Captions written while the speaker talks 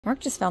Mark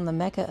just found the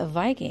Mecca of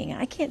Viking.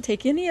 I can't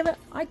take any of it.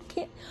 I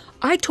can't.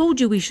 I told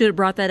you we should have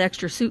brought that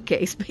extra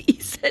suitcase, but he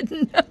said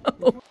no.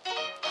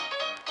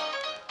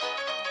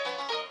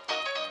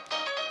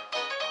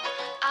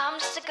 I'm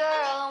just a girl,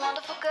 a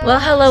wonderful girl. Well,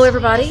 hello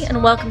everybody,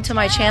 and welcome to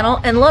my channel.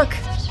 And look,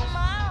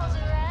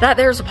 that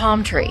there's a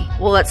palm tree.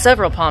 Well, that's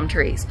several palm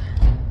trees.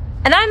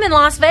 And I'm in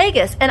Las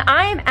Vegas, and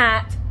I am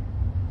at,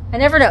 I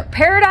never know,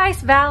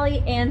 Paradise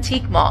Valley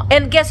Antique Mall.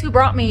 And guess who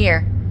brought me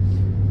here?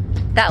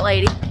 That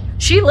lady.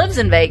 She lives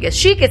in Vegas.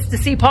 She gets to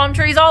see palm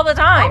trees all the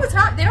time. Oh, it's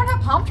not, they don't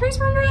have palm trees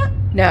where you're at?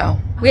 No,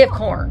 we have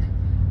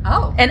corn.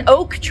 Oh. And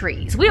oak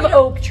trees. We have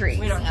oak trees.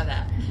 We don't have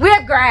that. We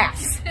have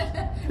grass.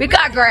 We've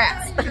got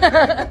grass.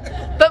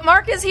 But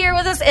Mark is here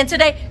with us, and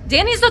today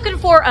Danny's looking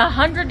for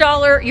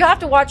 $100. You have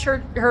to watch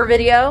her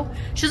video.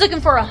 She's looking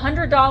for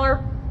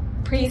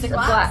 $100 piece of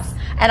glass.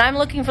 And I'm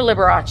looking for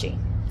Liberace.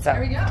 So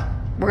there we go.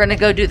 We're gonna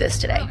go do this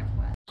today.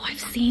 Oh,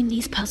 I've seen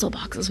these puzzle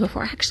boxes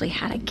before. I actually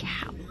had a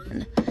cat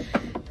one.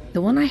 The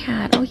one I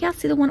had, oh yeah,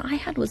 see, the one I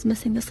had was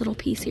missing this little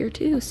piece here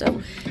too.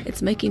 So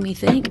it's making me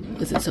think,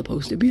 was it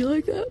supposed to be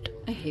like that?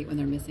 I hate when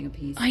they're missing a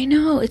piece. I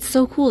know, it's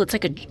so cool. It's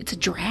like it's a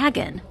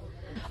dragon.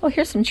 Oh,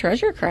 here's some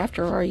treasure craft,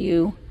 or are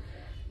you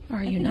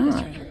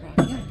not?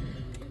 Yeah.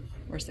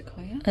 Or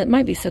Sequoia? It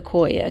might be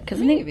Sequoia, because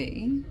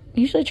maybe.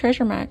 Usually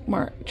treasure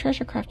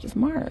craft is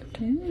marked.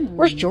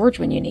 Where's George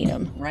when you need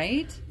him?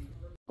 Right?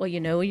 Well, you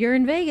know you're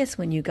in Vegas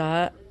when you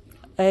got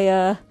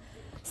a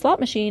slot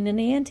machine in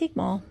the antique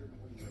mall.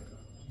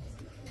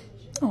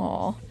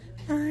 Aw,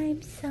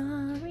 I'm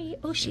sorry.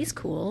 Oh, she's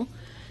cool.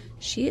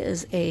 She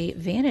is a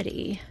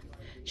vanity.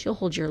 She'll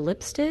hold your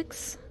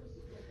lipsticks.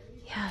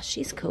 Yeah,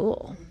 she's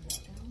cool.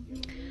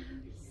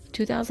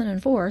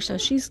 2004, so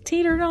she's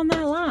teetered on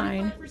that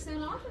line.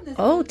 25% off in this.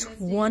 Oh,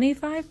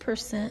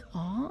 25%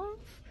 off?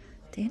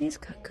 Danny's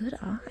got good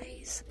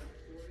eyes.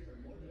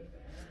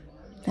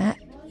 That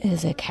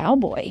is a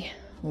cowboy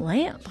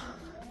lamp.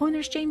 Oh, and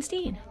there's James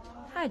Dean.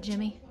 Hi,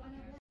 Jimmy.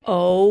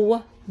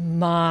 Oh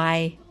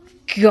my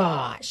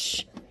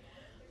gosh.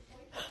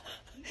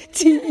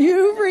 Do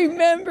you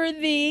remember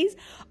these?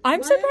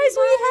 I'm surprised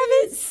we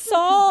haven't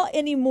saw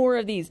any more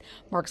of these.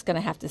 Mark's going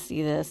to have to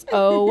see this.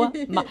 Oh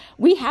my.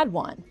 We had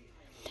one.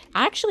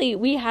 Actually,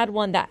 we had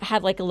one that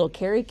had like a little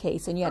carry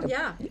case and you had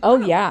Oh,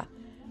 yeah.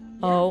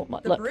 Oh,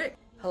 look. Brick.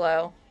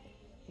 Hello.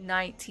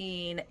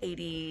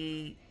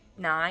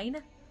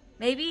 1989,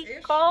 maybe,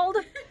 called.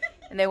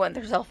 And they want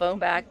their cell phone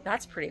back.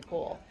 That's pretty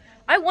cool.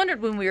 I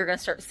wondered when we were going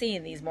to start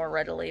seeing these more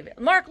readily.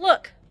 Mark,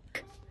 look.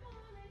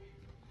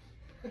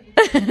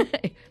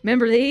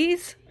 Remember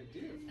these?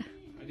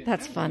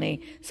 That's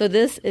funny. So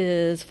this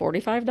is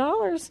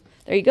 $45.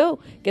 There you go.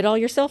 Get all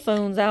your cell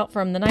phones out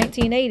from the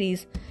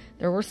 1980s.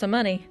 There were some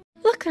money.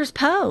 Look, there's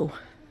Poe.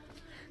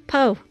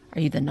 Poe. Are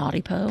you the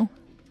naughty Poe?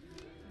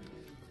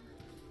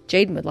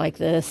 Jaden would like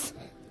this.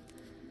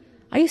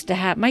 I used to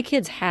have, my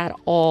kids had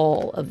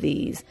all of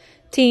these.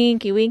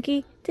 Tinky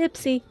Winky,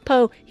 Tipsy,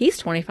 Poe. He's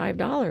 $25.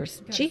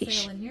 Jeez.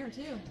 Sale in here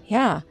too.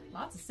 Yeah.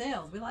 Lots of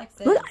sales. We like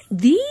sales. Look,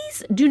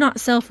 these do not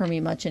sell for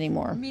me much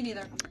anymore. Me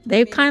neither.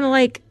 They kind of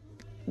like,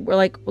 we're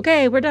like,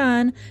 okay, we're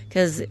done.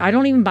 Because I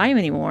don't even buy them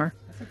anymore.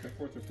 That's like the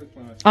fourth or fifth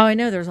one. Oh, I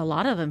know. There's a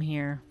lot of them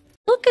here.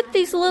 Look at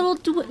these little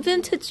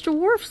vintage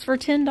dwarfs for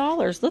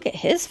 $10. Look at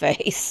his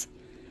face.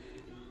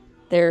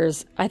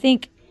 There's, I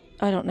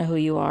don't know who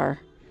you are.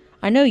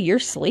 I know you're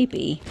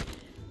sleepy.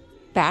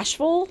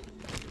 Bashful?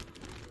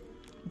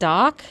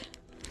 Doc?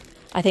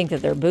 I think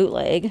that they're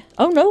bootleg.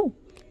 Oh, no.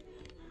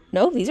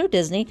 No, these are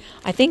Disney.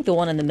 I think the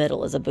one in the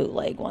middle is a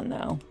bootleg one,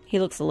 though. He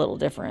looks a little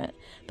different.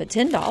 But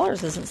 $10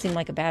 doesn't seem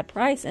like a bad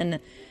price.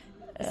 And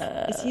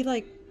is he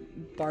like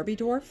Barbie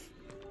dwarf?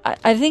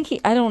 I think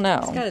I don't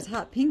know. He's got his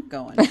hot pink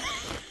going.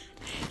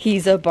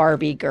 He's a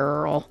Barbie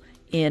girl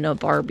in a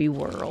Barbie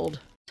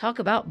world. Talk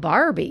about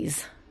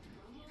Barbies.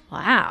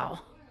 Wow.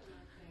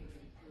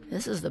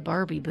 This is the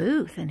Barbie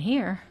booth in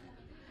here.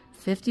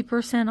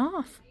 50%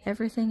 off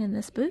everything in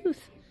this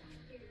booth.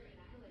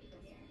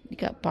 You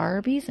got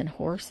Barbies and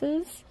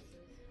horses.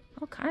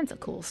 All kinds of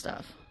cool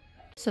stuff.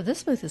 So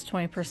this booth is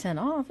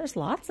 20% off. There's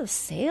lots of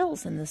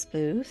sales in this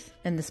booth,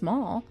 in this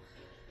mall.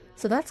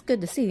 So that's good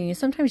to see.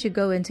 Sometimes you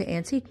go into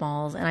antique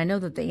malls, and I know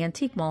that the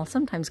antique malls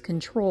sometimes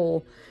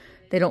control,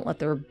 they don't let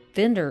their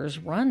vendors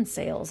run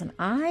sales, and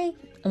I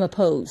am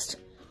opposed.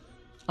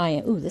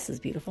 Ooh, this is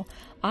beautiful.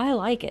 I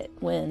like it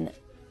when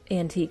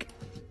antique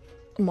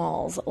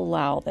malls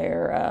allow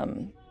their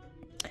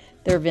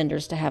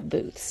vendors to have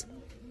booths.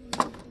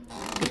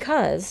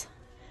 Because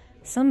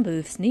some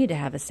booths need to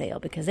have a sale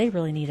because they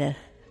really need to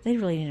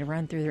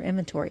run through their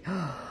inventory.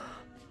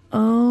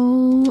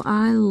 Oh,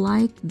 I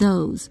like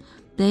those.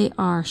 They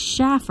are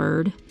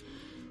Shafford,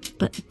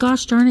 but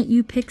gosh darn it,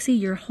 you Pixie,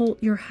 you're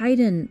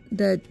hiding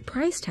the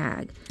price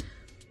tag.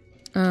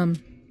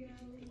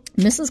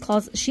 Mrs.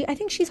 Claus, I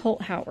think she's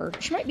Holt Howard.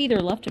 She might be either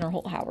Lufton or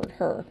Holt Howard.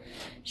 Her,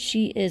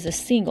 she is a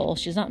single.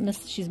 She's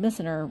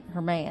missing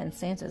her man.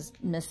 Santa's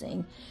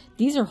missing.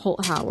 These are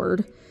Holt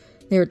Howard.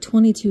 They're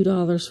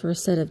 $22 for a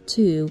set of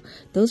 2.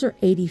 Those are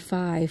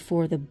 $85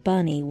 for the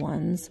bunny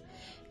ones.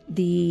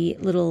 the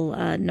little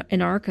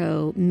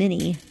Anarco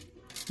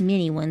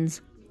mini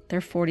ones. They're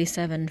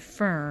 $47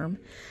 firm.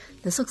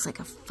 This looks like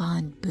a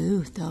fun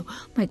booth, though.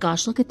 Oh my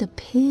gosh, look at the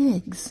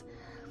pigs.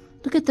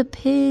 Look at the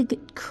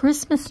pig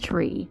Christmas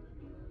tree.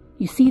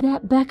 You see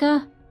that,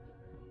 Becca?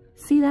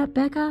 See that,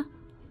 Becca?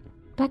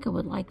 Becca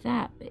would like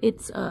that.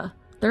 It's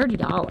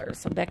 $30.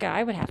 So Becca,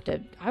 I would have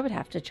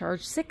to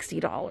charge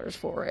 $60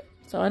 for it.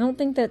 So I don't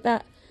think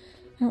I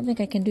don't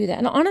think I can do that.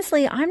 And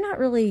honestly, I'm not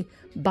really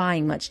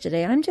buying much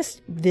today. I'm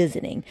just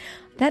visiting.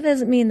 That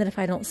doesn't mean that if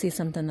I don't see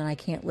something that I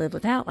can't live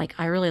without. Like,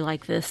 I really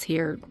like this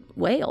here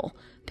whale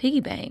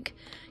piggy bank.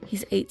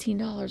 He's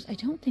 $18. I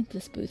don't think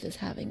this booth is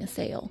having a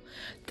sale.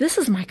 This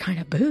is my kind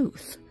of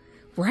booth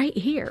right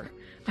here.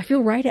 I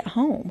feel right at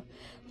home.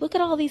 Look at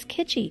all these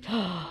kitschy.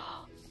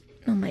 Oh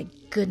my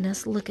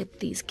goodness, look at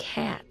these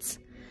cats.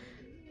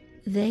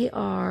 They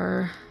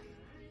are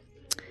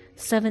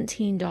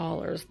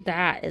 $17.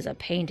 That is a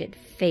painted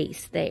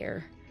face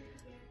there.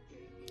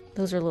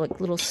 Those are like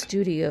little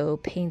studio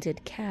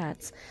painted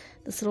cats.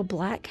 This little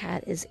black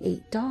cat is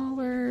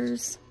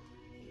 $8.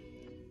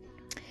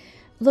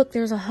 Look,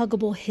 there's a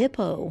huggable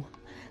hippo.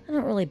 I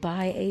don't really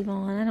buy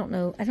Avon. I don't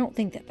know. I don't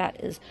think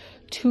that is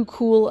too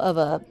cool of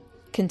a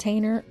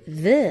container.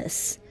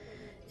 This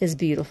is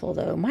beautiful,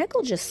 though.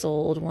 Michael just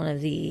sold one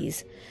of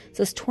these.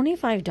 So it's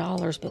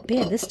 $25, but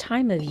man, this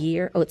time of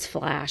year... Oh, it's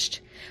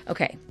flashed.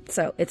 Okay,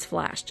 so it's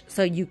flashed.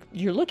 So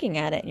you're looking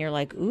at it and you're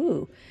like,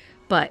 ooh.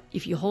 But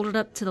if you hold it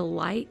up to the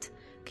light,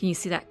 can you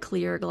see that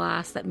clear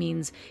glass? That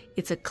means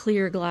it's a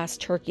clear glass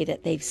turkey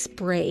that they've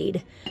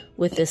sprayed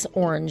with this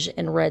orange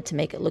and red to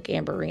make it look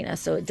amberina.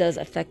 So it does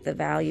affect the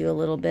value a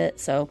little bit.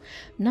 So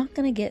I'm not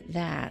going to get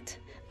that.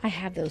 I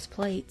have those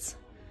plates,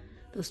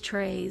 those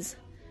trays.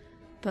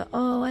 But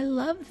oh, I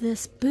love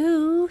this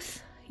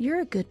booth. You're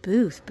a good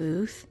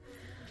booth.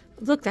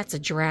 Look, that's a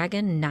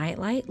dragon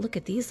nightlight. Look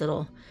at these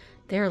little,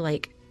 they're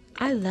like,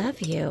 I love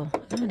you.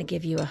 I'm going to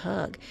give you a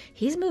hug.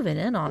 He's moving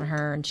in on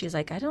her, and she's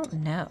like, I don't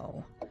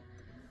know.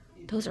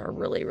 Those are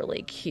really,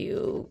 really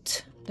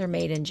cute. They're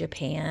made in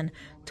Japan.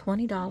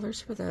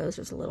 $20 for those.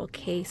 There's a little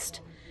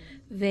cased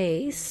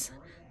vase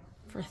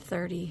for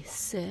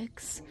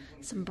 $36.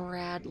 Some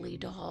Bradley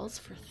dolls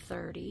for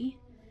 $30.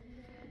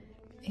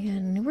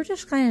 And we're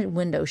just kind of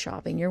window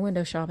shopping. You're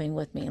window shopping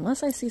with me.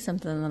 Unless I see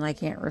something that I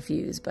can't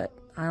refuse. But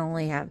I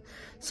only have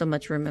so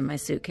much room in my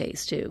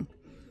suitcase, too.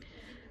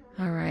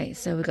 All right,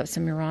 so we got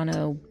some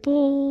Murano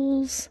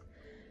bowls,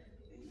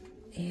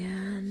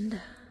 and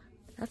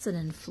that's an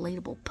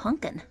inflatable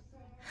pumpkin.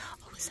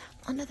 Oh, is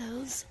that one of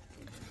those?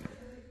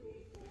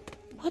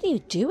 What do you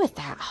do with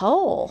that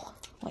hole?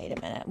 Wait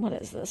a minute, what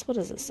is this? What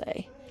does it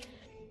say?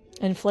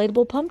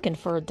 Inflatable pumpkin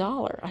for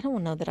 $1. I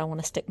don't know that I want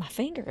to stick my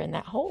finger in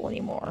that hole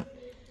anymore.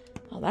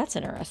 Oh, that's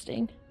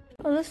interesting.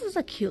 Oh, this is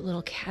a cute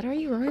little cat. Are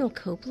you Royal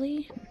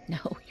Copley? No,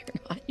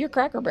 you're not. You're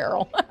Cracker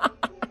Barrel.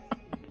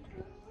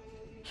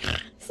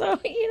 So,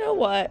 you know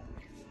what?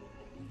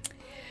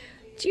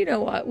 Do you know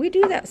what? We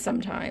do that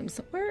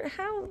sometimes.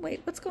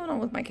 Wait, what's going on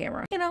with my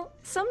camera? You know,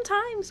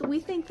 sometimes we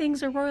think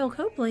things are Royal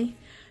Copley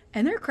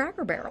and they're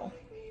Cracker Barrel.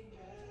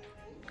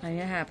 And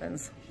it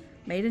happens.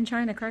 Made in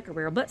China Cracker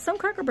Barrel. But some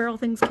Cracker Barrel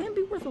things can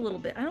be worth a little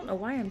bit. I don't know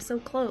why I'm so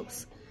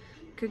close.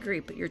 Good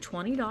grief, but you're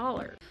 $20.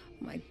 Oh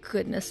my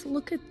goodness,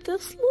 look at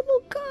this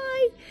little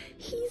guy.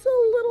 He's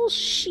a little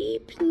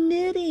sheep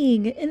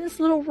knitting in this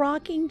little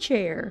rocking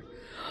chair.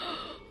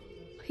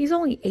 He's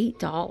only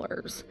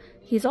 $8.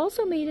 He's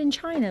also made in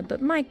China,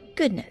 but my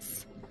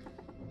goodness.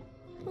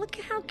 Look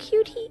at how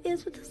cute he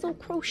is with his little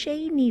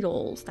crochet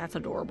needles. That's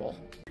adorable.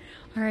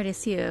 All right, I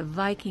see a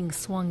Viking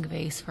swung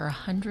vase for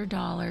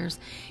 $100.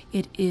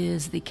 It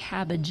is the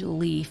cabbage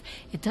leaf.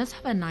 It does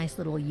have a nice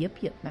little yip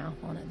mouth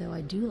on it, though.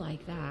 I do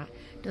like that.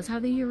 It does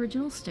have the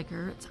original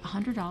sticker. It's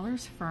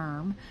 $100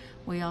 firm.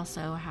 We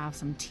also have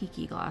some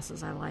tiki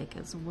glasses I like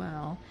as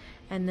well.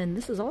 And then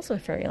this is also a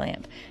fairy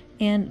lamp.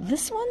 And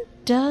this one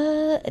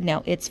does...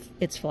 No, it's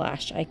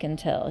flashed, I can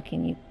tell.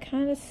 Can you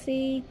kind of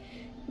see?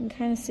 You can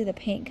kind of see the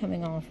paint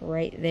coming off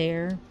right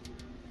there.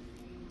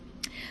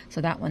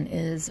 So that one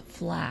is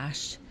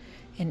flashed,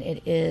 and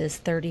it is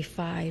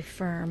 $35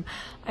 firm.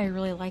 I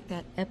really like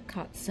that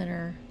Epcot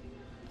Center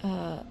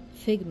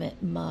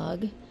Figment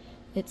mug.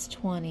 It's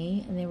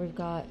 $20, and then we've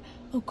got,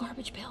 oh,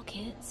 Garbage Pail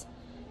Kids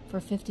for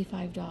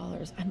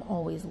 $55. I'm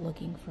always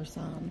looking for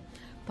some,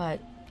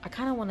 but I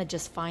kind of want to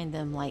just find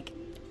them like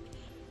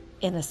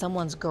in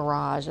someone's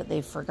garage that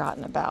they've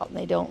forgotten about, and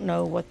they don't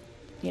know what,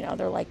 you know,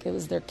 they're like, it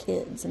was their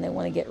kids, and they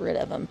want to get rid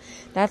of them.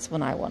 That's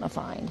when I want to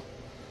find.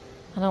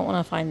 I don't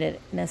want to find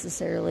it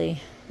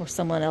necessarily where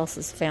someone else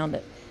has found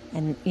it.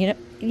 And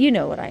you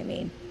know what I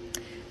mean.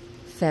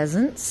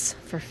 Pheasants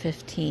for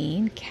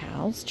 $15.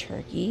 Cows,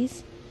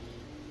 turkeys.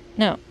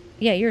 No,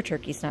 yeah, you're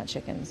turkeys, not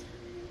chickens.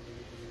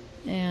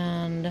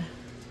 And,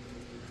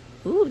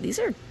 ooh, these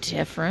are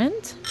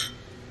different.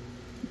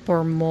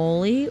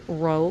 Bormoli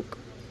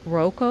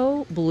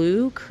Rocco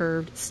blue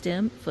curved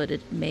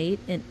stem-footed, made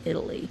in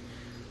Italy.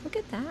 Look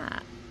at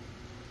that.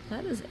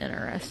 That is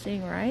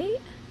interesting, right?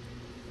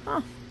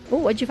 Huh. Oh,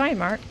 what'd you find,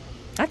 Mark?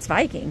 That's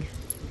Viking.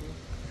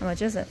 How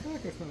much is it? I feel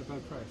like it's not a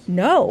bad price.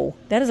 No,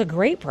 that is a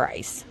great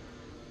price.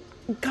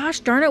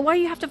 Gosh darn it, why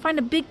do you have to find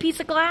a big piece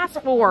of glass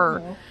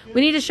for?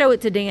 We need to show it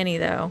to Danny,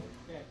 though.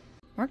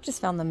 Mark just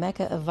found the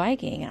Mecca of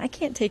Viking. I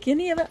can't take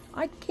any of it.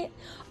 I can't.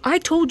 I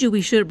told you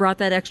we should have brought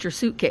that extra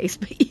suitcase,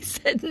 but he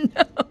said no.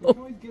 We can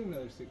always get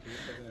another suitcase.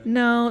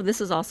 No, this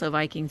is also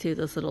Viking, too,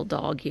 this little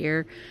dog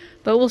here.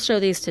 But we'll show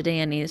these to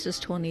Danny. It's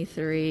just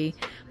 $23.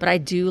 But I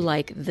do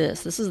like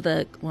this. This is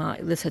the, well,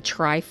 this is a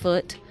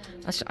tri-foot.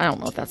 I don't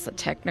know if that's the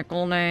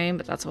technical name,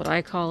 but that's what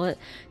I call it.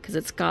 Because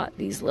it's got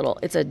these little,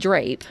 it's a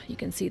drape. You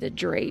can see the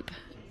drape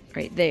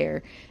right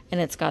there.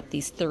 And it's got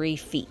these 3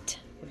 feet.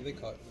 What do they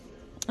call it?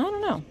 I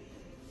don't know.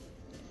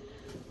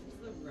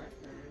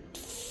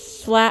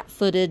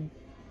 Flat-footed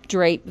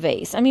drape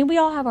vase. I mean, we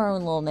all have our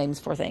own little names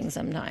for things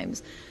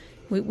sometimes.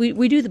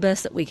 We do the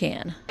best that we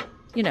can.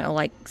 You know,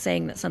 like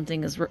saying that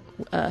something is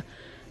Pounder?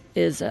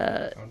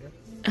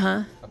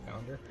 huh? A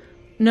pounder?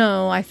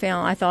 No, I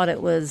thought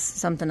it was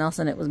something else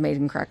and it was made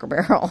in Cracker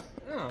Barrel.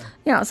 Oh.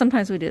 Yeah,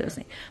 sometimes we do those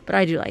things. But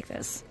I do like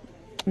this.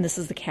 And this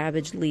is the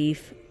cabbage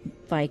leaf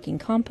Viking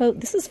compote.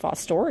 This is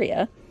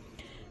Fostoria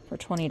for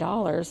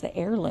 $20, the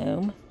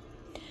heirloom.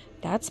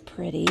 That's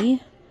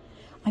pretty.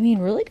 I mean,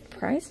 really good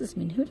prices. I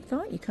mean, who'd have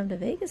thought you come to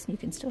Vegas and you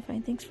can still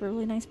find things for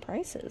really nice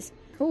prices.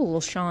 Cool, little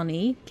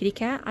Shawnee kitty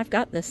cat. I've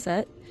got this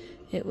set.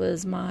 It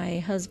was my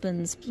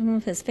husband's,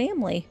 his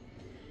family.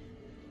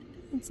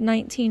 It's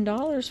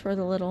 $19 for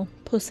the little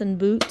Puss in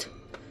Boot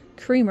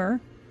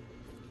creamer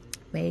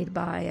made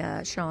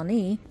by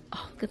Shawnee.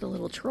 Oh, look at the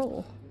little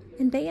troll.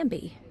 And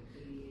Bambi.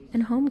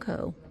 And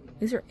Homeco.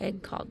 These are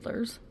egg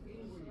coddlers.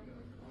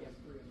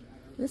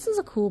 This is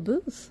a cool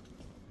booth.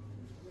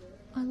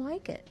 I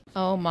like it.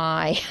 Oh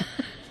my.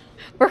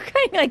 We're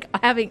kind of like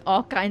having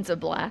all kinds of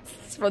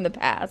blasts from the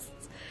past.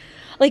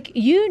 Like,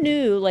 you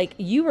knew, like,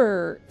 you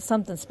were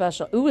something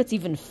special. Ooh, it's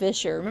even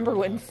Fisher. Remember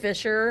when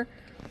Fisher,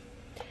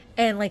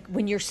 and like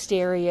when your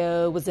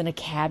stereo was in a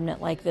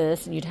cabinet like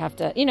this and you'd have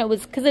to, you know, it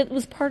was because it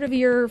was part of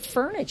your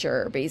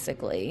furniture,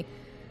 basically.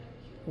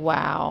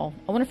 Wow.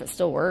 I wonder if it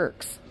still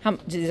works.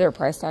 Is there a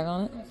price tag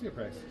on it? I see a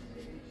price.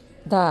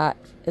 That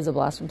is a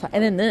blast from time.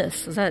 And then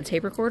this, is that a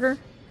tape recorder?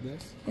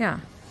 This? Yeah.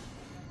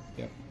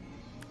 Yep.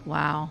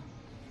 Wow.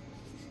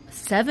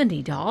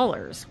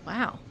 $70.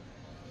 Wow.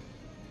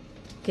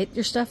 Get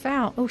your stuff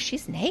out. Oh,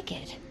 she's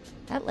naked.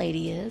 That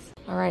lady is.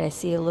 All right, I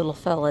see a little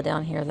fella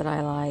down here that I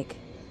like.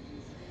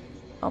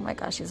 Oh my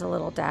gosh, he's a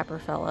little dapper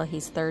fella.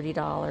 He's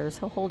 $30.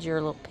 He'll hold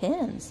your little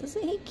pins.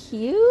 Isn't he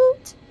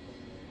cute?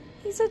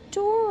 He's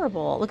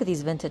adorable. Look at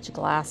these vintage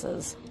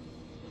glasses.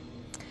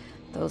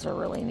 Those are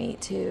really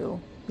neat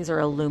too. These are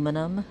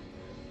aluminum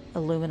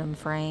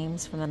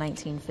frames from the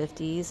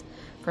 1950s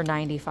for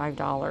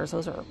 $95.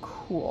 Those are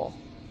cool.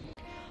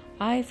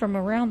 From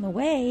around the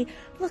way,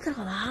 look at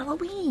all the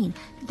Halloween.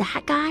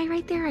 That guy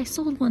right there, I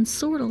sold one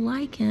sort of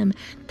like him.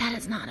 That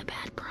is not a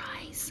bad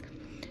price.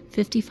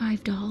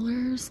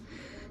 $55.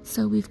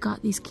 So we've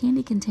got these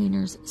candy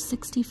containers,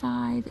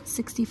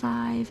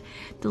 $65.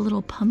 The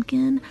little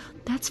pumpkin,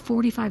 that's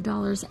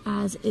 $45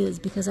 as is,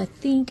 because I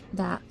think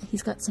that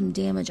he's got some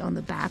damage on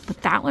the back.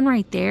 But that one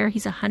right there,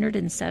 he's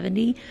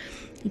 $170.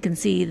 You can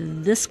see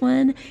this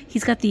one,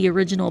 he's got the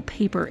original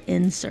paper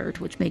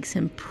insert, which makes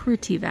him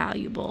pretty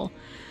valuable.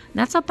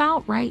 That's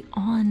about right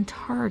on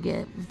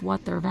target of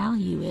what their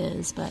value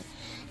is, but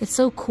it's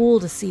so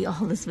cool to see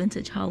all this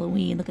vintage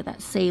Halloween. Look at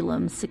that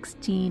Salem,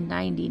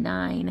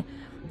 $16.99.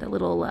 The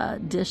little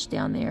dish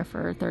down there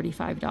for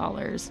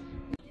 $35.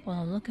 Well,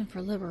 I'm looking for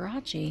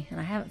Liberace, and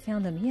I haven't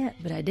found them yet,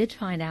 but I did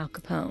find Al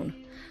Capone.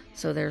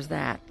 So there's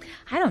that.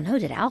 I don't know,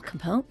 did Al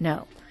Capone?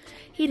 No.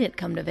 He didn't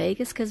come to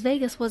Vegas because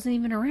Vegas wasn't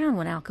even around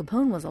when Al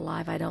Capone was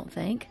alive, I don't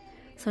think.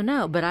 So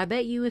no, but I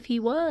bet you if he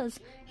was,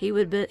 he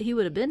would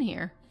have been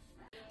here.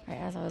 Right,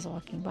 as I was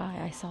walking by,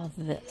 I saw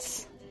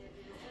this.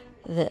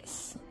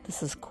 This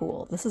is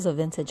cool. This is a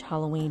vintage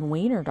Halloween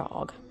wiener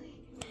dog.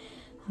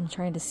 I'm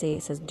trying to see.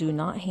 It says, do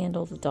not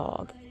handle the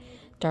dog.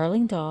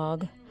 Darling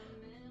dog.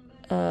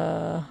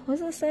 What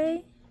does it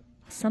say?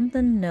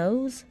 Something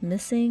nose,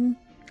 missing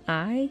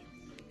eye.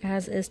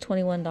 As is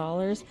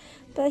 $21.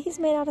 But he's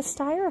made out of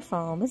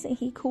styrofoam. Isn't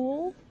he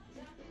cool?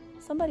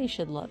 Somebody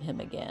should love him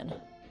again.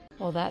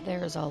 Well, that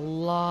there is a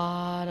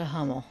lot of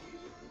Hummel.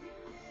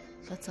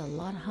 That's a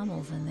lot of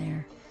Hummels in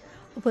there.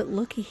 Oh, but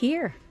looky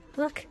here.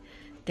 Look.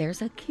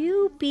 There's a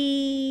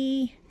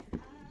Cupie.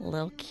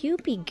 Little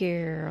Cupie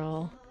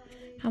girl.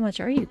 How much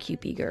are you,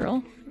 Cupie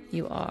girl?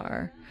 You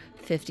are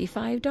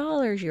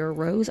 $55. You're a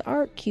Rose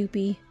Art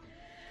Cupie.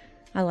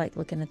 I like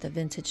looking at the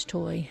vintage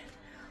toy.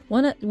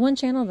 One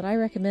channel that I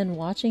recommend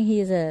watching, he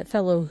is a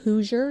fellow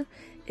Hoosier,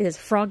 is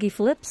Froggy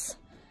Flips.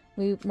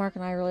 Mark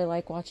and I really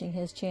like watching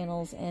his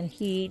channels, and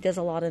he does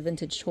a lot of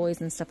vintage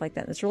toys and stuff like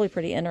that. It's really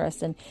pretty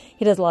interesting.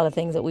 He does a lot of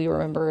things that we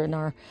remember in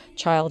our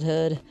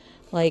childhood,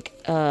 like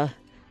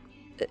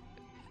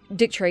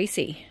Dick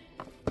Tracy.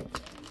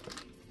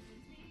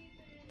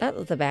 That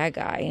was the bad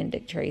guy in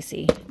Dick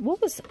Tracy. What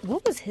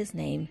was his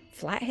name?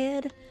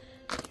 Flathead?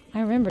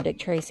 I remember Dick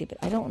Tracy, but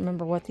I don't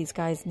remember what these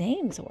guys'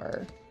 names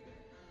were.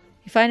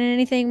 You finding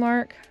anything,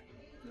 Mark?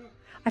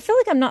 I feel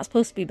like I'm not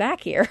supposed to be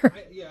back here.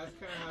 Yeah, that's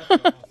kind of how I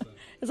feel also.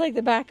 It's like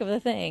the back of the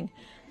thing.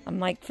 I'm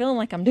like feeling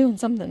like I'm doing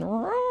something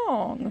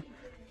wrong.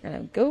 I'm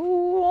gonna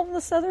go on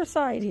this other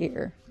side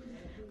here.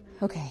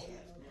 Okay.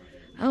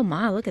 Oh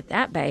my, look at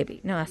that baby.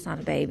 No, that's not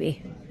a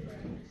baby.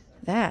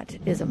 That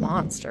is a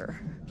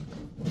monster.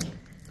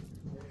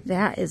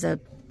 That is a,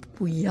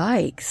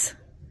 yikes.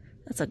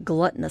 That's a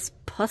gluttonous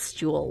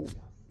pustule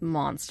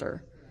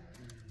monster.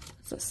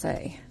 What's it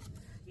say?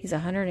 He's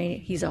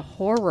 180, he's a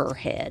horror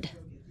head.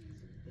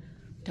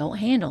 Don't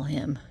handle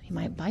him. He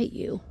might bite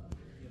you.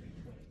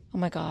 Oh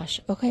my gosh.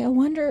 Okay, I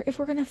wonder if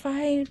we're gonna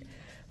find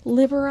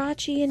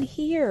Liberace in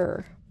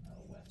here.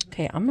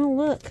 Okay, I'm gonna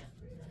look.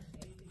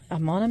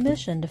 I'm on a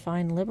mission to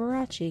find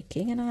Liberace,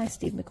 King and I,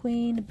 Steve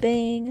McQueen,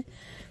 Bing,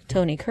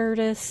 Tony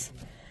Curtis,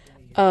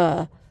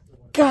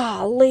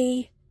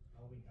 golly,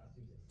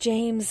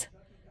 James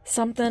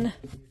something.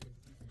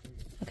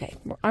 Okay,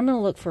 I'm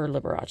gonna look for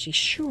Liberace.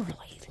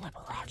 Surely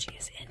Liberace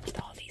is in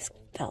with all these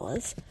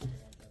fellas.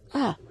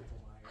 Oh,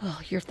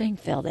 your thing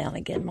fell down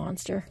again,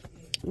 monster.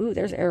 Ooh,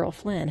 there's Errol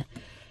Flynn.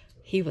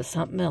 He was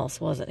something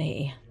else, wasn't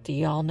he? Do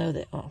y'all know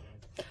that? Oh,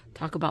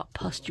 talk about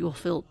pustule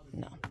filled.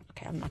 No,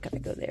 okay, I'm not gonna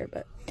go there.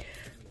 But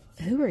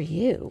who are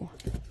you?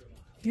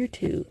 You're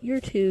too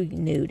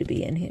new to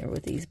be in here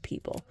with these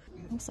people.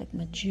 Looks like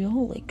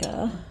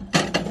Majolica,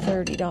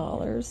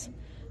 $30.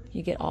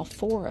 You get all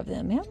 4 of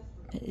them. Yep,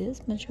 it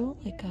is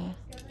Majolica.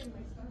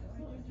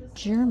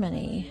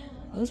 Germany.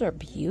 Those are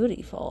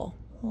beautiful.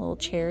 Little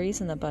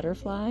cherries and the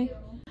butterfly.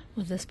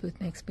 Well, this booth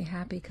makes me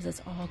happy because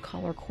it's all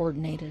color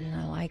coordinated and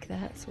I like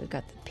that. So we've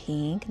got the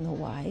pink and the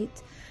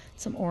white,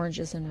 some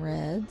oranges and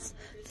reds.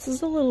 This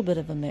is a little bit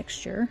of a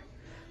mixture,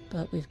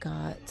 but we've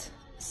got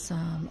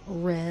some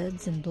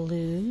reds and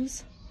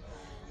blues.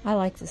 I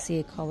like to see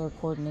a color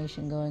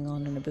coordination going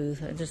on in a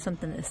booth. There's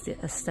something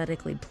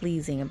aesthetically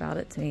pleasing about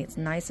it to me. It's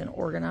nice and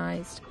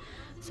organized.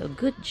 So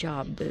good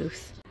job,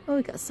 booth. Oh,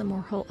 we got some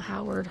more Holt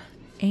Howard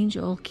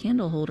Angel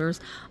candle holders.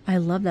 I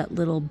love that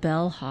little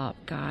bellhop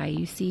guy.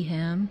 You see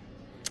him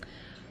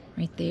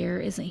right there?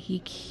 Isn't he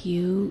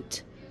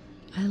cute?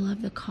 I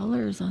love the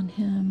colors on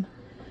him.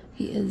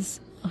 He is,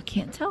 I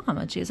can't tell how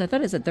much he is. I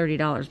thought it was at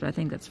 $30, but I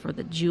think that's for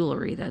the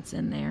jewelry that's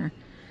in there.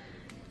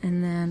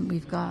 And then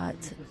we've got,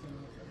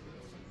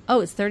 oh,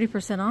 it's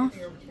 30% off?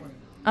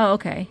 Oh,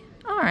 okay.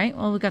 All right.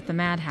 Well, we've got the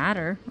Mad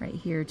Hatter right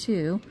here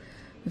too.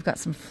 We've got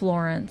some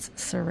Florence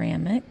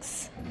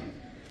ceramics.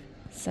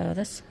 So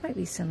this might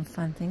be some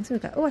fun things.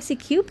 We've got, oh, I see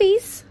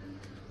Kewpies.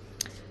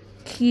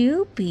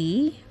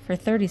 Kewpie for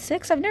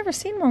 $36. I've never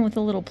seen one with a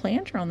little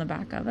planter on the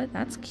back of it.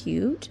 That's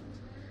cute.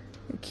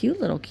 A cute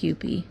little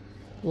Kewpie.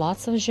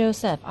 Lots of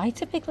Joseph. I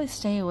typically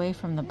stay away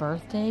from the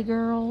birthday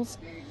girls.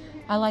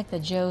 I like the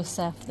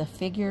Joseph, the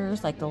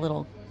figures, like the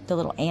little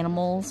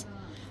animals.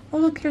 Oh,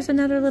 look, here's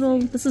another little,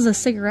 this is a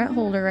cigarette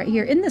holder right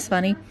here. Isn't this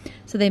funny?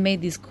 So they made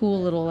these cool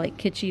little, like,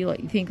 kitschy, like,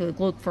 you think it would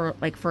look for,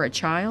 like, for a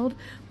child.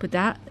 But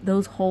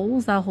those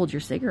holes, that'll hold your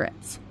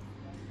cigarettes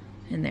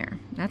in there.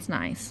 That's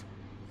nice.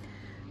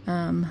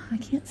 I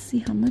can't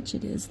see how much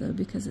it is, though,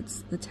 because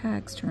the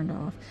tag's turned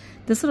off.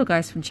 This little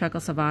guy's from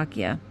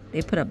Czechoslovakia.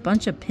 They put a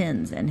bunch of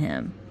pins in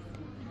him.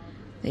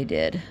 They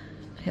did.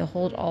 He'll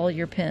hold all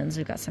your pins.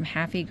 We've got some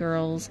Happy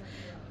Girls.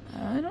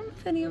 I don't know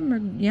if any of them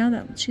are,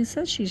 yeah, she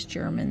says she's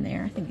German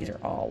there. I think these are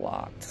all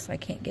locked, so I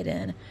can't get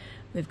in.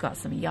 We've got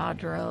some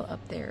Yadro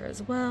up there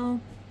as well.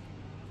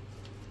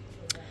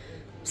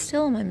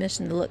 Still on my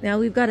mission to look. Now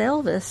we've got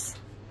Elvis,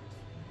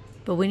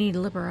 but we need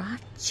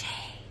Liberace.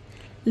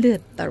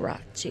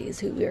 Liberace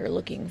is who we are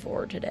looking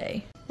for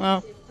today.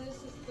 Well,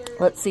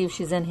 let's see if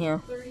she's in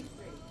here.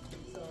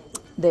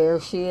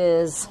 There she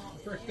is.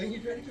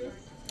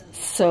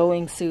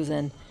 Sewing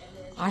Susan.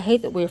 I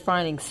hate that we're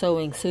finding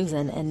Sewing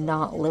Susan and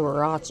not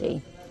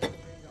Liberace.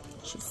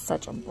 She's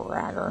such a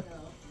bragger.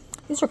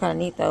 These are kind of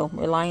neat, though.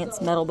 Reliance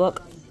Metal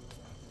Book.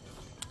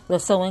 The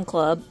Sewing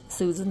Club.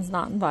 Susan's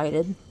not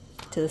invited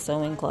to the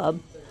Sewing Club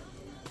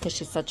because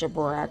she's such a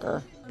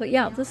bragger. But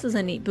yeah, this is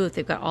a neat booth.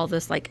 They've got all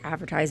this, like,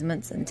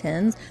 advertisements and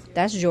tins.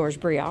 That's Georges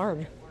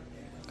Briard.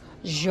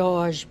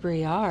 Georges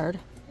Briard.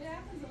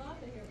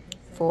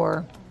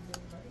 For,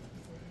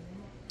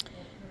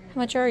 how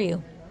much are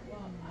you?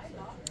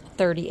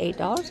 $38.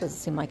 Doesn't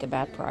seem like a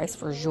bad price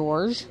for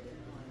Georges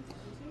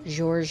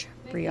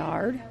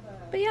Briard.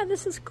 But yeah,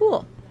 this is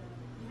cool.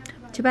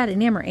 Too bad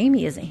Enamor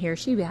Amy isn't here.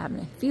 She'd be having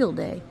a field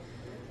day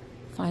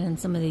finding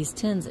some of these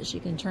tins that she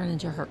can turn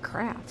into her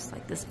crafts.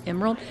 Like this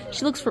emerald.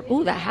 She looks for,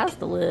 ooh, that has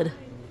the lid.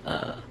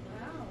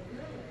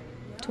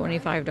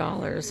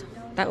 $25.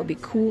 That would be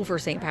cool for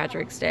St.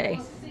 Patrick's Day.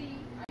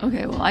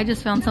 Okay, well, I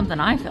just found something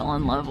I fell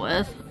in love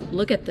with.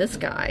 Look at this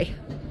guy.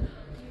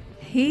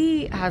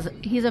 He's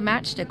a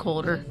matchstick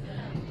holder,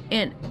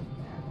 and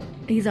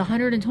he's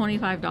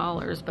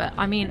 $125, but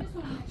I mean,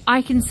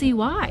 I can see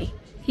why.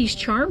 He's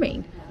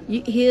charming.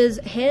 His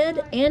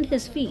head and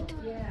his feet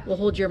will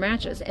hold your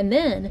matches, and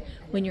then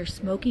when you're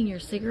smoking your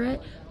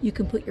cigarette, you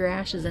can put your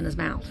ashes in his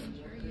mouth.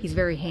 He's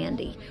very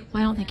handy.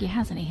 Well, I don't think he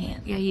has any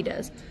hands. Yeah, he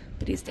does,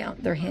 but he's down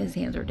there. His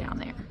hands are down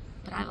there.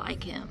 but I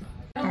like him.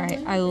 All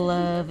right, I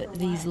love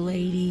these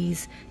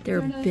ladies.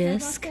 They're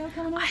bisque.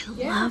 I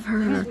love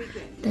her.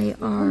 They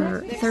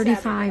are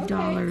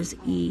 $35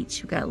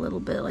 each. We've got a little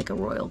bit like a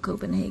Royal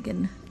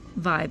Copenhagen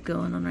vibe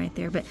going on right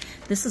there. But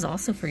this is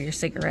also for your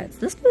cigarettes.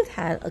 This booth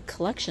had a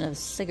collection of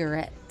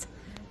cigarette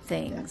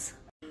things.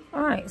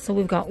 All right, so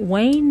we've got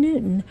Wayne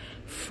Newton,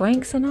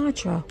 Frank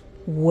Sinatra.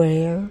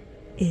 Where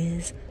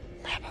is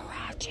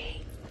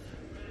Liberace?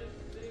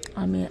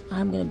 I mean,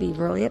 I'm going to be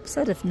really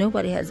upset if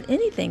nobody has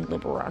anything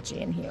Liberace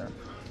in here.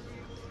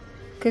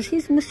 Because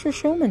he's Mr.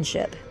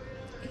 Showmanship.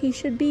 He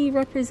should be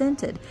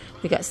represented.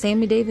 We got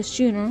Sammy Davis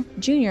Jr.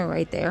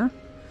 right there.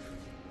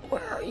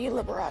 Where are you,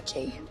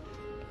 Liberace?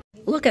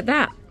 Look at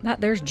that.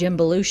 There's Jim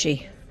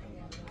Belushi.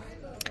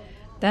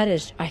 That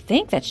is, I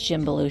think that's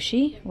Jim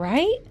Belushi,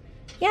 right?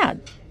 Yeah,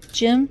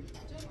 John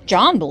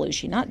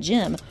Belushi, not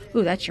Jim.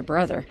 Ooh, that's your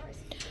brother.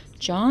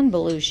 John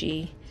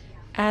Belushi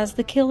as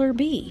the Killer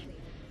Bee.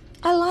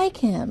 I like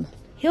him.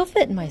 He'll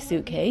fit in my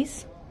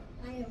suitcase.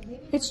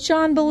 It's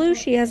John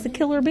Belushi as the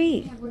Killer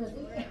Bee.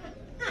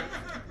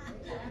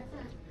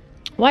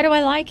 Why do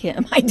I like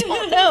him? I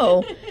don't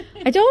know.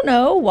 I don't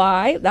know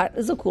why. That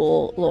is a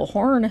cool little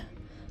horn.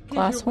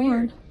 Glass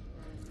horn.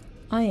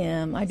 I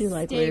am. I do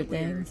like weird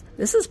things.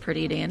 This is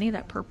pretty, Danny.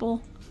 That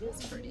purple.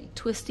 It's pretty.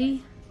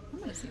 Twisty. I'm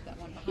going to see that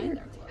one behind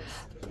there.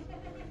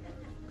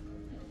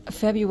 A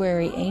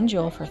February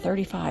angel for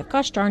 $35.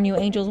 Gosh darn you,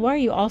 angels. Why are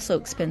you all so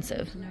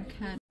expensive?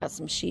 Okay. Got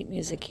some sheet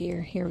music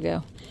here. Here we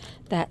go.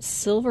 That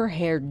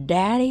silver-haired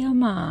daddy of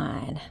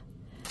mine.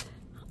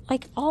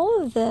 Like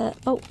all of the...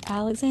 Oh,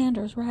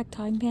 Alexander's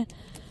Ragtime Band.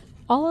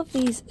 All of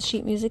these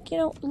sheet music, you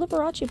know,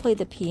 Liberace played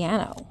the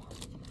piano.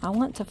 I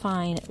want to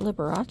find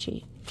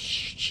Liberace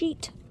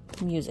sheet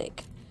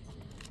music.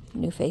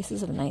 New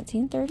Faces of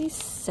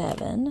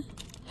 1937.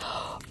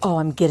 Oh,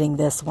 I'm getting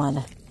this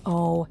one.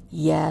 Oh,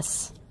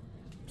 yes.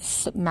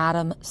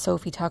 Madam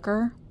Sophie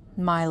Tucker,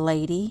 My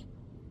Lady.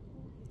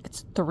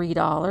 It's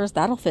 $3.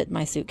 That'll fit in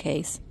my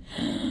suitcase.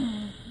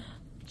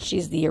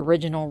 She's the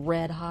original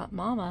Red Hot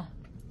Mama.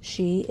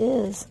 She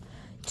is.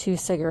 2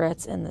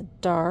 cigarettes in the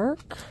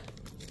dark.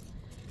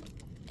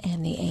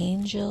 And the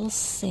angels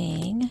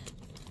sing.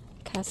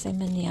 Casa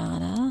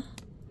Manana.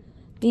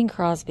 Bing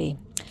Crosby.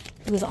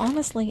 He was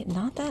honestly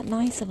not that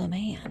nice of a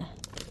man.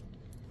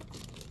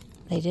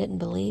 They didn't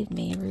believe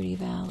me. Rudy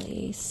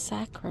Valley.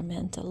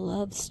 Sacrament, a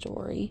love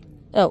story.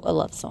 Oh, a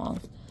love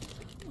song.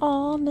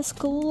 Aw, Miss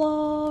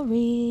Glory.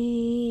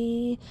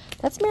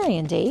 That's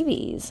Marion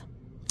Davies.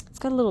 It's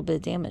got a little bit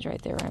of damage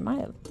right there. I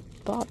might have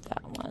bought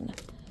that one.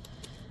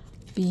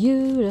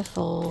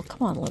 Beautiful.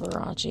 Come on,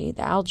 Liberace.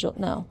 The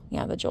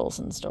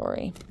Jolson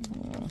story.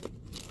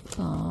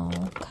 Oh,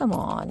 come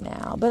on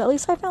now. But at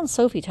least I found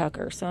Sophie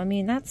Tucker. So, I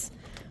mean, it's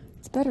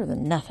better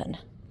than nothing.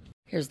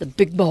 Here's the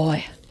big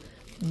boy.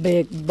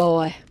 Big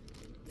boy.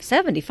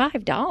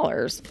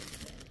 $75.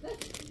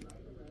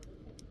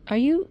 Are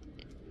you...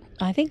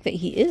 I think that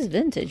he is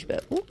vintage,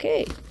 but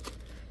okay.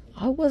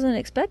 I wasn't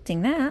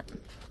expecting that.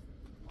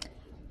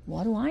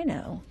 What do I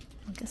know?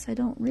 I guess I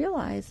don't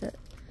realize that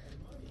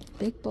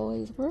big boy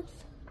is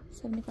worth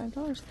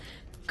 $75.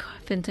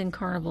 Fenton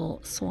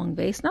Carnival swung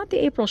bass. Not the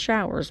April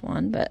Showers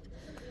one, but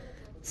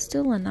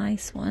still a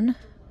nice one.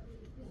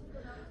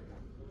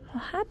 Oh,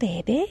 hi,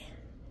 baby.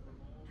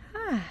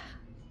 Hi.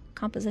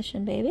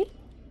 Composition, baby.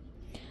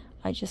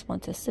 I just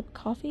want to sip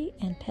coffee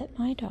and pet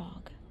my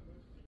dog.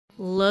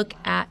 Look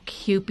at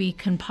Kewpie,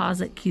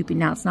 composite Kewpie.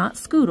 Now, it's not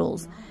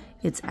Scoodles.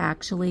 It's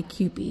actually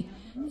Kewpie.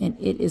 And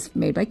it is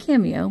made by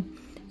Cameo.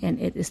 And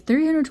it is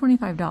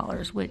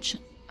 $325, which,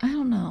 I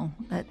don't know.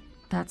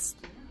 That's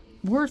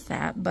worth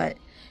that. But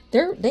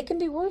they can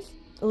be worth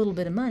a little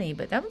bit of money.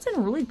 But that one's in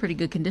a really pretty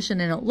good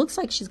condition. And it looks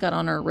like she's got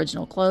on her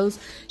original clothes.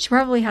 She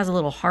probably has a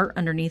little heart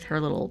underneath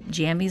her little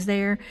jammies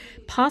there.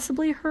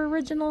 Possibly her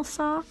original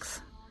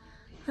socks.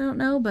 I don't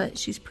know, but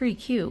she's pretty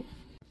cute.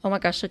 Oh my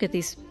gosh, look at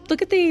these.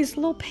 Look at these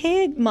little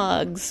pig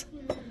mugs.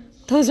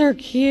 Those are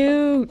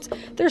cute.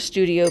 They're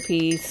studio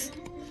piece.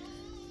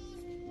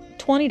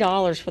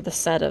 $20 for the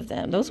set of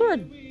them. Those are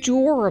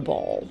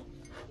adorable.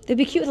 They'd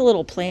be cute with a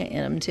little plant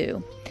in them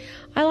too.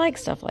 I like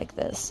stuff like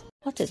this.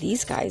 What do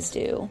these guys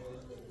do?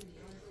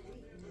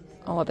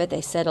 Oh, I bet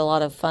they said a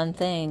lot of fun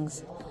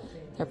things.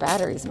 Their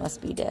batteries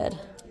must be dead.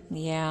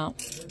 Yeah.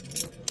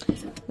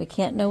 We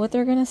can't know what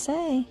they're going to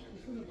say.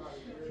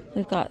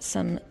 We've got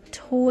some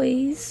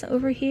toys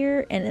over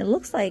here, and it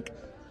looks like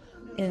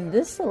in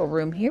this little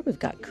room here we've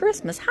got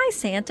Christmas. Hi,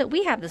 Santa.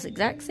 We have this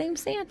exact same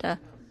Santa.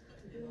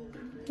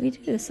 We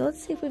do. So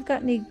let's see if we've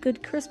got any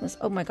good Christmas.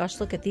 Oh my gosh,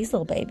 look at these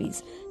little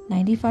babies.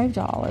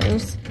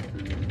 $95.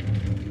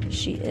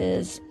 She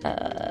is,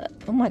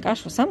 oh my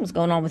gosh, well, something's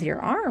going on with your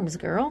arms,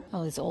 girl.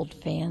 Oh, these old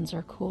fans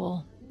are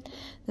cool.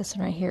 This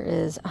one right here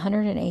is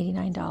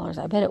 $189.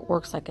 I bet it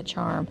works like a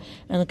charm.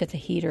 And look at the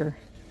heater.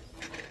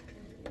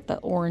 The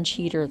orange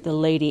heater, the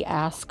Lady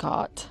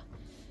Ascot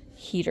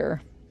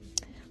heater.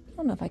 I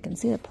don't know if I can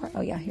see the price.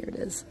 Oh yeah, here it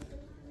is.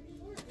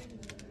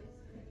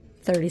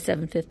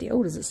 $37.50.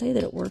 Oh, does it say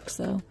that it works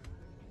though?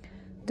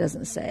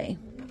 Doesn't say.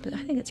 But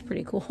I think it's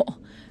pretty cool.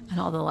 And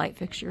all the light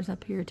fixtures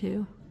up here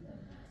too.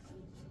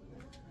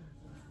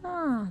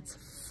 Ah, it's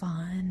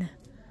fun.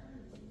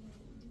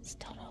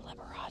 Still no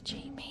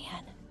Liberace,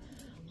 man.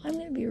 I'm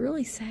gonna be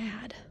really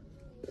sad.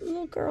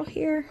 Little girl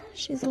here,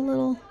 she's a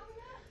little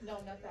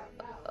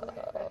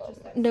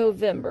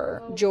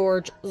November.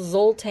 George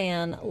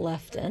Zoltan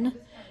Lefton.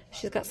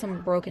 She's got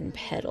some broken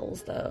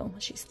petals though.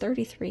 She's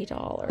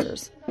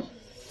 $33.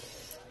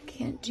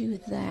 Can't do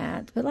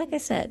that. But like I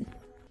said,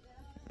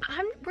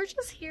 we're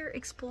just here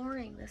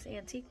exploring this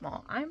antique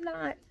mall. I'm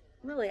not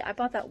really. I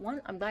bought that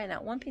one. I'm buying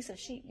that one piece of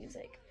sheet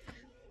music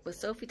with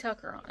Sophie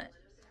Tucker on it.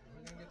 How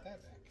are we gonna get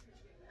that back?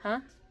 Huh?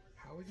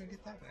 How are we gonna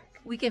get that back?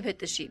 We can put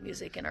the sheet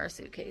music in our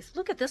suitcase.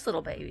 Look at this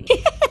little baby.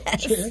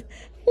 Yes.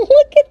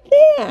 Look at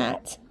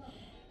that.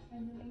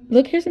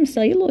 Look, here's some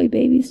celluloid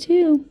babies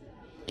too.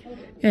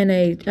 And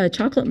a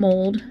chocolate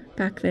mold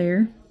back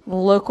there.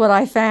 Look what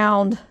I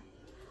found.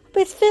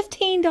 It's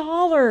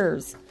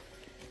 $15.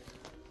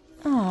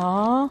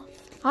 Aw,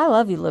 I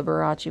love you,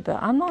 Liberace,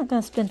 but I'm not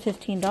going to spend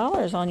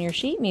 $15 on your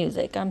sheet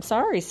music. I'm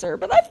sorry, sir,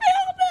 but I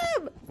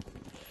found him.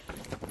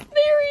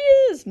 There he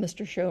is,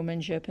 Mr.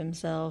 Showmanship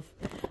himself.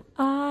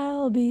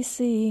 I'll be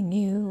seeing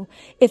you.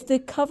 If the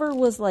cover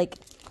was like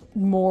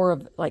more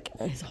of like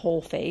his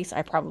whole face,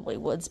 I probably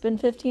would spend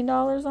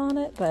 $15 on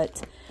it,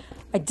 but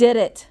I did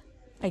it.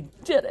 I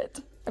did it.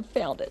 I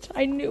found it.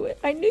 I knew it.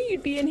 I knew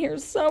you'd be in here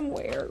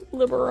somewhere,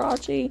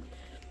 Liberace.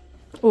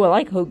 Oh, I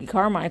like Hoagie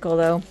Carmichael,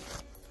 though.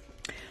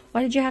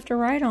 Why did you have to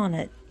write on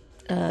it,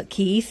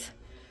 Keith?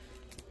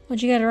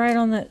 What'd you got to write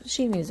on the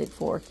sheet music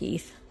for,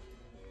 Keith?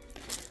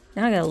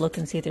 Now I got to look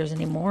and see if there's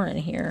any more in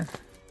here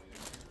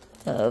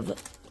of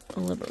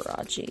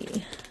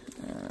Liberace.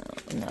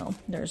 No,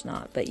 there's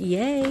not. But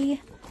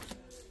yay.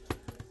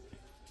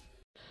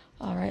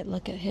 All right,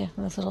 look at here.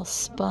 Those little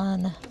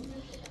spun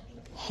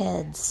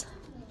heads.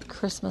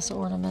 Christmas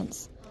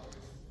ornaments.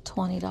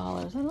 $20.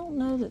 I don't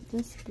know that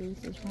this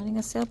booth is running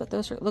a sale, but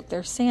those are, look,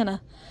 there's Santa.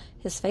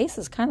 His face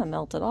is kind of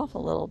melted off a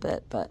little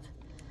bit, but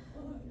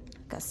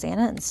got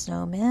Santa and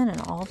snowmen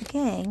and all the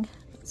gang.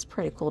 It's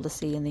pretty cool to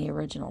see in the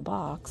original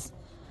box.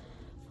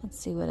 Let's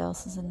see what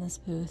else is in this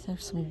booth.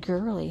 There's some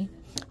girly.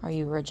 Are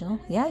you original?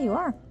 Yeah, you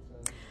are.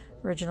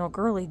 Original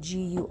girly,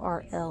 G-U-R-L-E-Y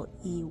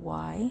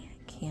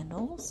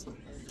candles.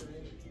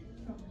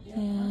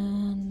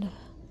 And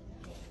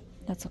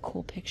that's a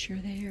cool picture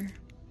there.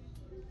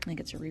 I think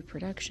it's a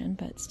reproduction,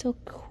 but it's still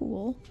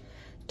cool.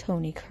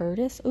 Tony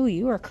Curtis. Ooh,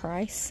 you are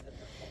Kreis.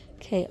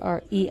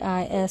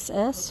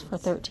 K-R-E-I-S-S for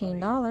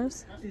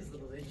 $13.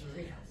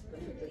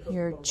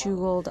 You're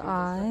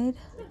jeweled-eyed.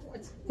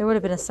 There would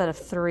have been a set of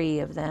 3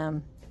 of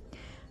them.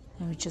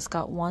 And we just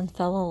got one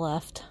fellow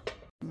left.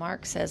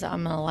 Mark says,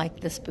 I'm going to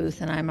like this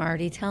booth, and I'm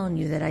already telling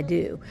you that I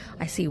do.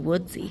 I see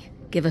Woodsy.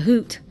 Give a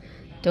hoot.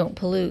 Don't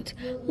pollute.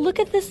 Look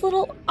at this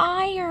little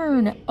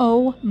iron.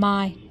 Oh,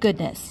 my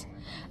goodness.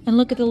 And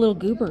look at the little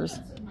goobers.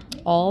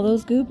 All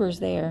those goobers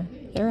there.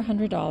 They're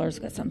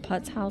 $100. Got some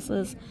Putz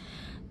houses.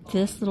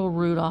 This little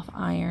Rudolph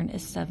iron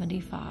is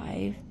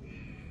 $75.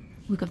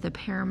 We got the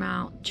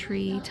Paramount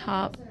tree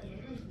topper.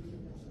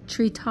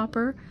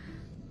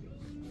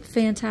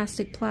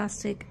 Fantastic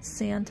plastic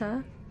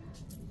Santa.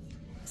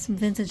 Some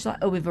vintage.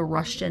 Oh, we have a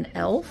Russian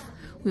elf.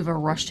 We have a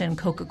Russian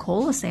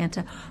Coca-Cola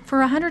Santa for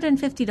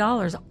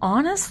 $150.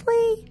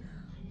 Honestly,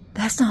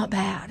 that's not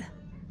bad.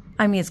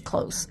 I mean, it's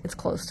close. It's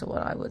close to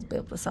what I would be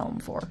able to sell them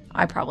for.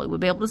 I probably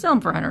would be able to sell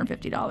them for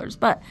 $150.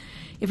 But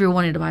if you're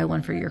wanting to buy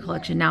one for your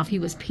collection, now if he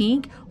was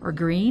pink or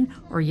green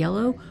or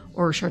yellow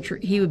or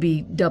chartreuse, he would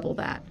be double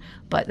that.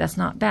 But that's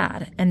not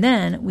bad. And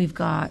then we've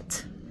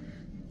got,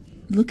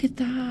 look at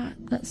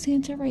that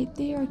Santa right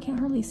there. I can't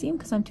hardly see him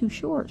because I'm too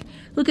short.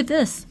 Look at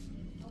this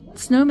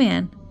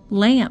snowman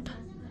lamp,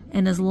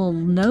 and his little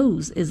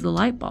nose is the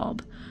light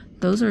bulb.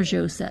 Those are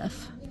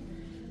Joseph.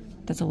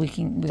 That's a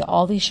weekend with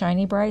all these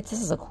shiny brights.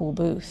 This is a cool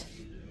booth.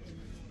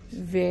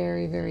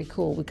 Very, very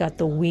cool. We got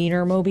the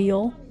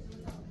Wienermobile.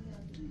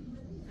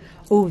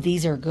 Oh,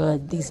 these are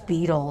good. These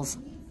Beatles.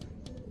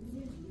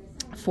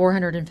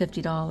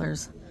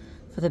 $450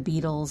 for the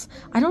Beatles.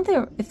 I don't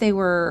know if they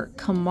were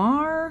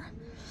Kamar.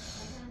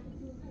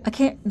 I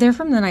can't. They're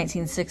from the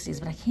 1960s,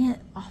 but I can't,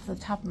 off the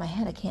top of my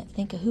head, I can't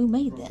think of who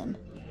made them.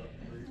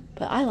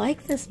 But I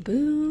like this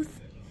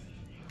booth.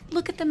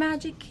 Look at the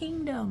Magic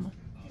Kingdom.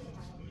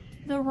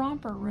 The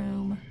romper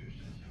room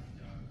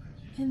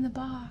in the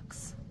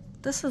box.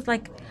 This is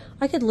like,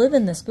 I could live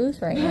in this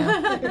booth right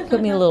now.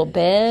 Put me a little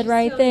bed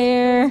right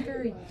there.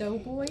 Very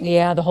doughboy.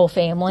 Yeah, the whole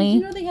family. Did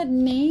you know they had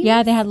names?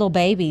 Yeah, they had little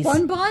babies.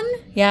 Bun Bun?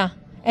 Yeah,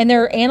 and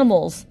their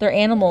animals. Their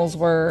animals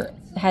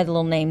had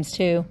little names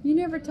too. You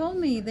never told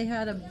me they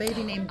had a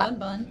baby named Bun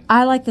Bun.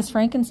 I like this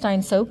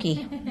Frankenstein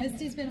Soaky.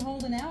 Misty's been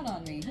holding out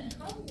on me.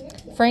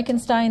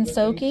 Frankenstein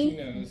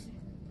Soaky.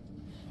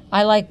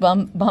 I like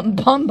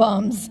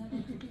bums.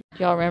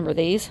 Y'all remember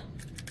these?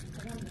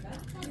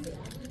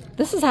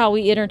 This is how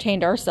we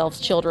entertained ourselves,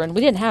 children.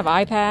 We didn't have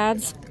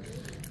iPads.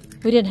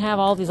 We didn't have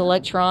all these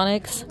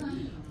electronics.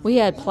 We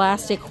had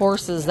plastic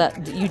horses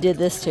that you did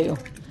this to.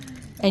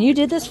 And you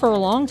did this for a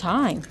long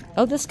time.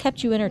 Oh, this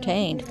kept you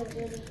entertained.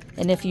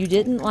 And if you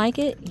didn't like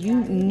it, you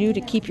knew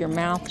to keep your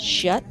mouth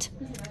shut,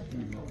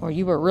 or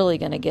you were really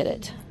going to get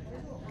it.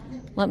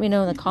 Let me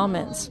know in the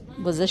comments.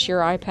 Was this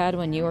your iPad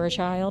when you were a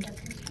child?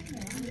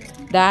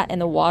 That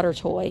and the water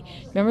toy.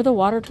 Remember the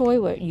water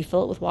toy where you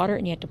fill it with water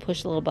and you have to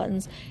push the little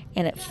buttons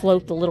and it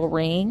float the little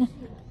ring?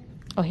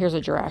 Oh, here's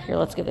a giraffe. Here,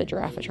 let's give the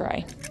giraffe a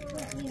try.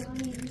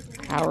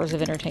 Hours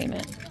of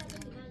entertainment.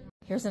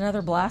 Here's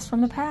another blast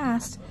from the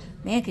past.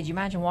 Man, could you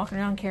imagine walking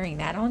around carrying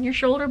that on your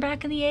shoulder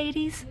back in the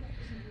 80s?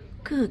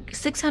 Good,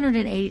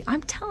 680.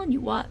 I'm telling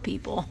you what,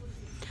 people.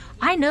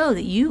 I know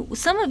that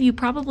some of you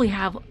probably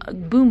have a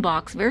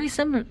boombox very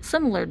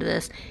similar to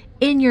this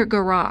in your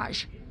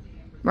garage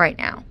right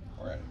now.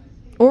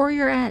 Or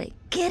your attic.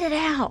 Get it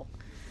out.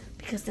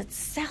 Because it's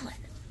selling.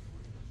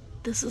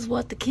 This is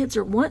what the kids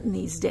are wanting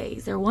these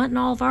days. They're wanting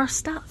all of our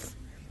stuff.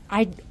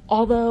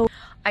 Although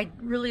I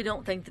really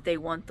don't think that they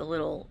want the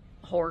little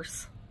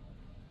horse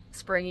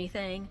springy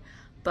thing.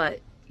 But,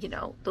 you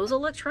know, those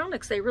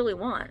electronics they really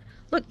want.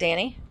 Look,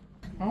 Danny.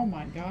 Oh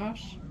my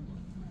gosh.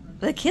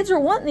 The kids are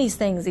wanting these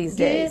things these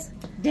days.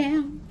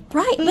 Down.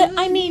 Right, but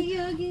I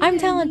mean, I'm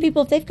telling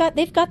people, if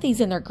they've got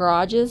these in their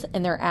garages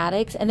and their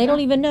attics, and they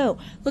don't even know.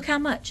 Look how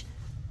much.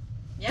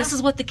 Yeah. This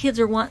is what the kids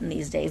are wanting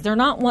these days. They're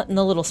not wanting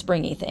the little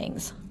springy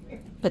things,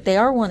 but they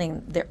are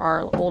wanting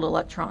our old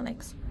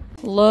electronics.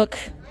 Look,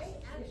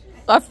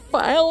 I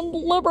found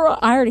Libera.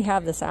 I already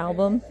have this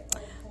album,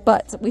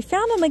 but we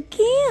found him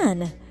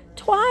again,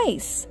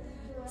 twice.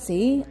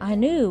 See, I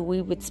knew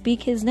we would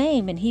speak his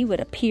name and he would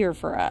appear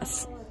for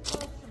us.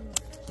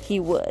 He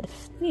would.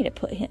 We need to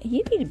put him.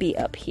 You need to be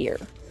up here.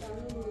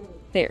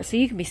 There, so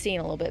you can be seen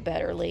a little bit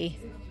better, Lee.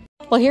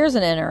 Well, here's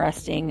an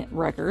interesting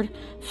record.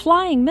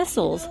 Flying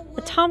missiles,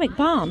 atomic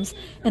bombs,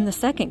 and the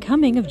second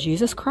coming of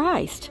Jesus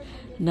Christ.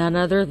 None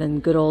other than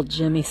good old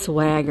Jimmy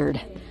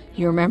Swaggart.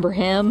 You remember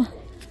him?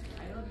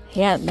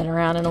 He hasn't been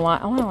around in a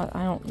while. Well,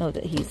 I don't know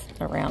that he's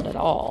around at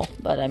all,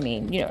 but I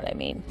mean, you know what I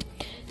mean.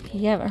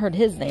 You haven't heard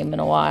his name in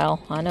a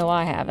while. I know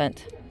I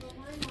haven't.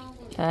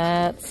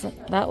 That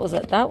was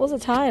a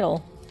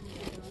title.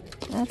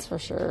 That's for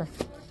sure.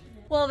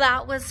 Well,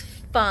 that was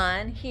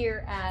fun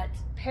here at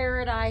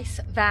Paradise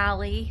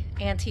Valley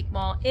Antique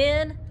Mall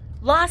in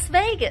Las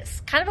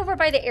Vegas, kind of over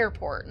by the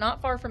airport,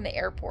 not far from the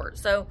airport.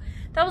 So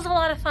that was a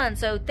lot of fun.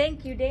 So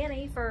thank you,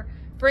 Danny, for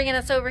bringing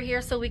us over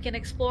here so we can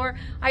explore.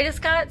 I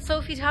just got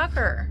Sophie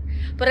Tucker,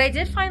 but I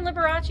did find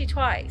Liberace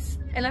twice.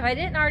 And if I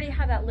didn't already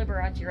have that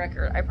Liberace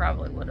record, I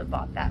probably would have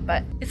bought that.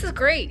 But this is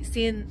great.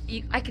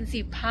 Seeing, I can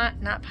see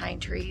not pine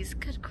trees,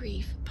 good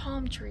grief,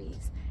 palm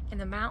trees. And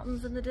the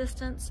mountains in the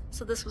distance.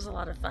 So this was a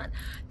lot of fun.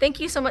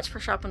 Thank you so much for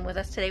shopping with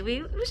us today.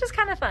 It was just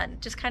kind of fun.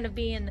 Just kind of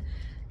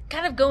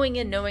going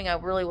in knowing I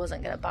really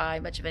wasn't going to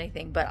buy much of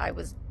anything, but I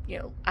was, you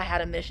know, I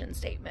had a mission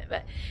statement.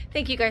 But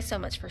thank you guys so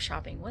much for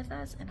shopping with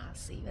us, and I'll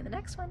see you in the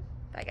next one.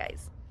 Bye,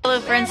 guys. Hello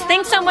friends,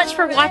 thanks so much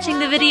for watching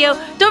the video.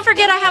 Don't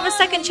forget I have a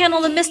second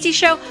channel, The Misty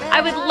Show.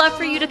 I would love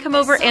for you to come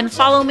over and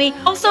follow me.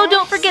 Also,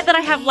 don't forget that I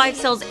have live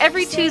sales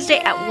every Tuesday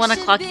at 1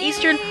 o'clock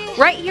Eastern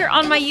right here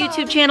on my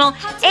YouTube channel.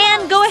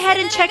 And go ahead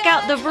and check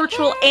out the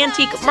virtual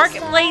antique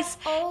marketplace.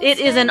 It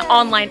is an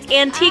online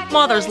antique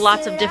mall. There's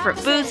lots of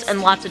different booths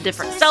and lots of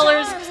different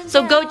sellers.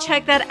 So go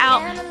check that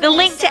out. The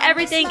link to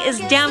everything is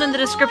down in the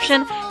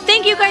description.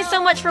 Thank you guys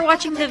so much for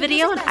watching the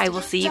video, and I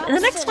will see you in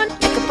the next one.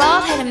 Like a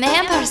bald-headed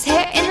man, put his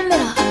hair in the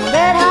middle.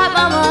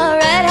 I'm a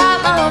red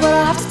hot mama, but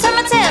I have to turn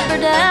my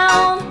temper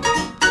down.